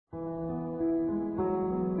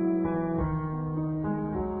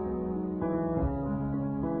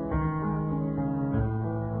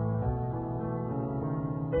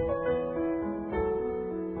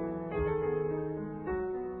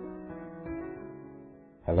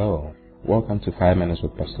Hello, welcome to 5 Minutes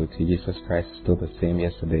with Pastor T. Jesus Christ is still the same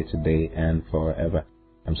yesterday, today, and forever.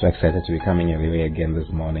 I'm so excited to be coming your way again this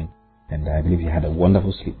morning, and I believe you had a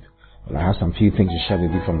wonderful sleep. Well, I have some few things to share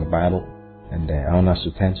with you from the Bible, and I want us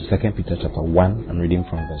to turn to 2 Peter chapter 1. I'm reading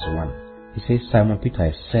from verse 1. He says, Simon Peter,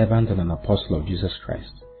 a servant and an apostle of Jesus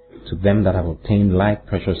Christ, to them that have obtained like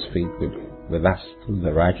precious faith with us through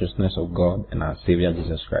the righteousness of God and our Savior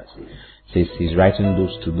Jesus Christ. Says he's writing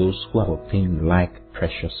those to those who have obtained like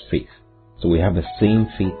precious faith. So we have the same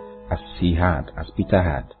faith as he had, as Peter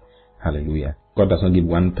had. Hallelujah. God does not give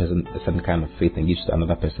one person a certain kind of faith and gives to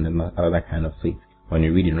another person another kind of faith. When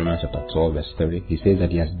you read in Romans chapter 12 verse 30, he says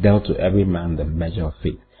that he has dealt to every man the measure of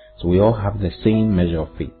faith. So we all have the same measure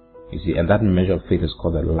of faith. You see, and that measure of faith is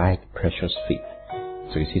called the like precious faith.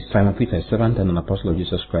 So you see, Simon Peter, a servant and an apostle of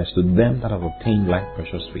Jesus Christ, to them that have obtained like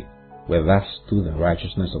precious faith, with us through the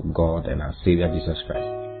righteousness of God and our Savior Jesus Christ.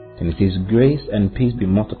 And it says, grace and peace be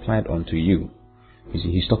multiplied unto you. You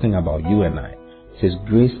see, he's talking about you and I. He says,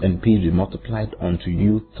 grace and peace be multiplied unto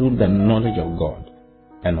you through the knowledge of God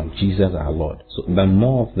and of Jesus our Lord. So the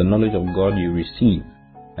more of the knowledge of God you receive,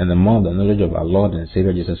 and the more of the knowledge of our Lord and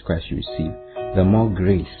Savior Jesus Christ you receive, the more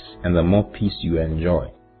grace and the more peace you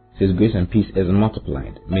enjoy. It says, grace and peace is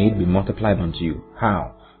multiplied. May it be multiplied unto you.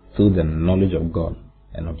 How? Through the knowledge of God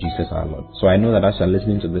and of Jesus our Lord. So I know that as you are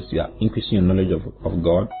listening to this, you are increasing your knowledge of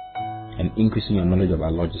God and increasing your knowledge of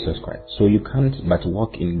our Lord Jesus Christ. So you can't but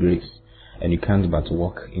walk in grace, and you can't but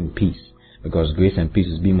walk in peace, because grace and peace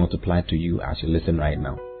is being multiplied to you as you listen right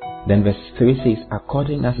now. Then verse 3 says,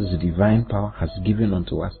 according as his divine power has given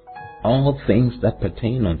unto us all things that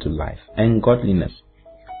pertain unto life and godliness.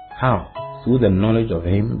 How? Through the knowledge of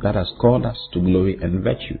him that has called us to glory and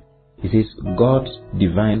virtue. He says, God's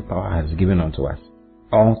divine power has given unto us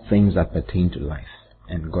all things that pertain to life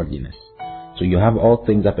and godliness. So you have all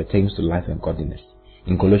things that pertains to life and godliness.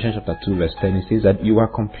 In Colossians chapter 2 verse 10, it says that you are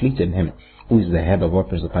complete in him, who is the head of all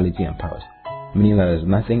principality and powers. Meaning that there's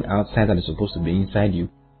nothing outside that is supposed to be inside you,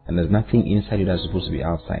 and there's nothing inside you that is supposed to be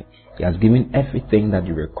outside. He has given everything that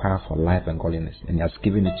you require for life and godliness, and he has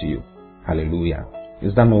given it to you. Hallelujah.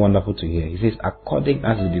 Is that not wonderful to hear? He says, according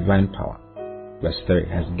as his divine power, verse 3,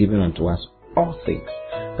 has given unto us all things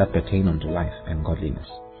that pertain unto life and godliness.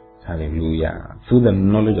 Hallelujah. Through the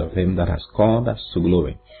knowledge of him that has called us to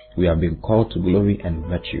glory. We have been called to glory and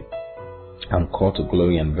virtue. I'm called to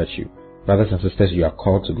glory and virtue. Brothers and sisters, you are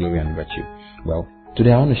called to glory and virtue. Well,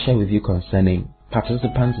 today I want to share with you concerning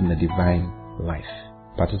participants in the divine life.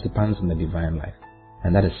 Participants in the divine life.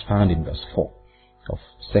 And that is found in verse 4 of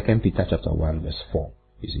 2 Peter chapter 1 verse 4.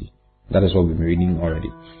 You see, that is what we've been reading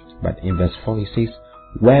already. But in verse 4 he says,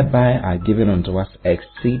 whereby are given unto us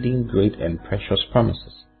exceeding great and precious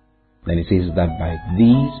promises. Then he says that by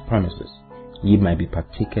these promises ye might be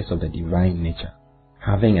partakers of the divine nature,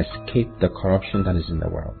 having escaped the corruption that is in the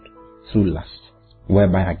world through lust.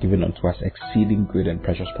 Whereby are given unto us exceeding great and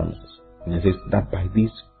precious promises. And he says that by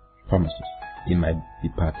these promises ye might be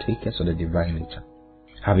partakers of the divine nature,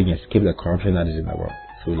 having escaped the corruption that is in the world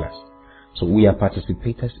through lust. So we are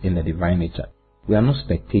participators in the divine nature. We are not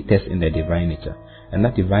spectators in the divine nature. And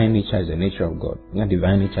that divine nature is the nature of God. And that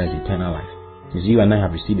divine nature is eternal life. Because you and I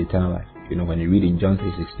have received eternal life. You know, when you read in John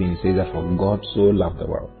 3:16, it says that for God so loved the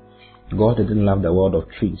world. God didn't love the world of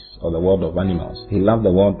trees or the world of animals. He loved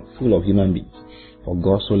the world full of human beings. For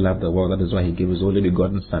God so loved the world, that is why he gave his only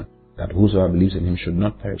begotten Son, that whosoever believes in him should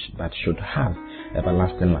not perish, but should have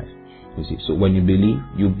everlasting life. You see, so when you believe,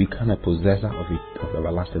 you become a possessor of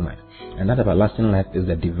everlasting life. And that everlasting life is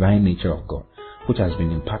the divine nature of God, which has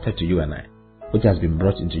been imparted to you and I, which has been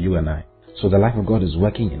brought into you and I. So the life of God is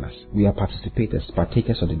working in us. We are participators,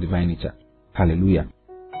 partakers of the divine nature. Hallelujah.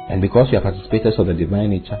 And because we are participators of the divine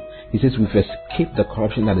nature, he says we've escaped the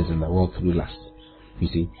corruption that is in the world through lust. You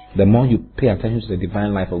see, the more you pay attention to the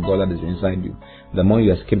divine life of God that is inside you, the more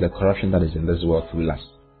you escape the corruption that is in this world through lust.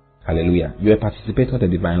 Hallelujah. You are a participator of the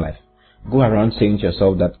divine life. Go around saying to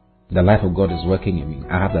yourself that the life of God is working in me.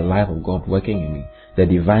 I have the life of God working in me. The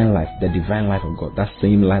divine life of God, that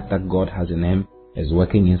same life that God has in him is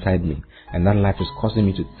working inside me. And that life is causing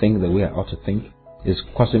me to think the way I ought to think. It's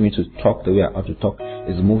causing me to talk the way I ought to talk.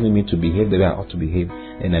 It's moving me to behave the way I ought to behave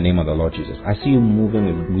in the name of the Lord Jesus. I see you moving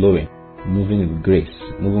with glory, moving with grace,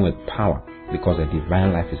 moving with power, because the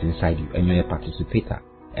divine life is inside you and you're a participator,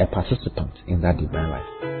 a participant in that divine life.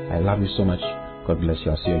 I love you so much. God bless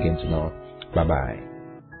you. I'll see you again tomorrow. Bye-bye.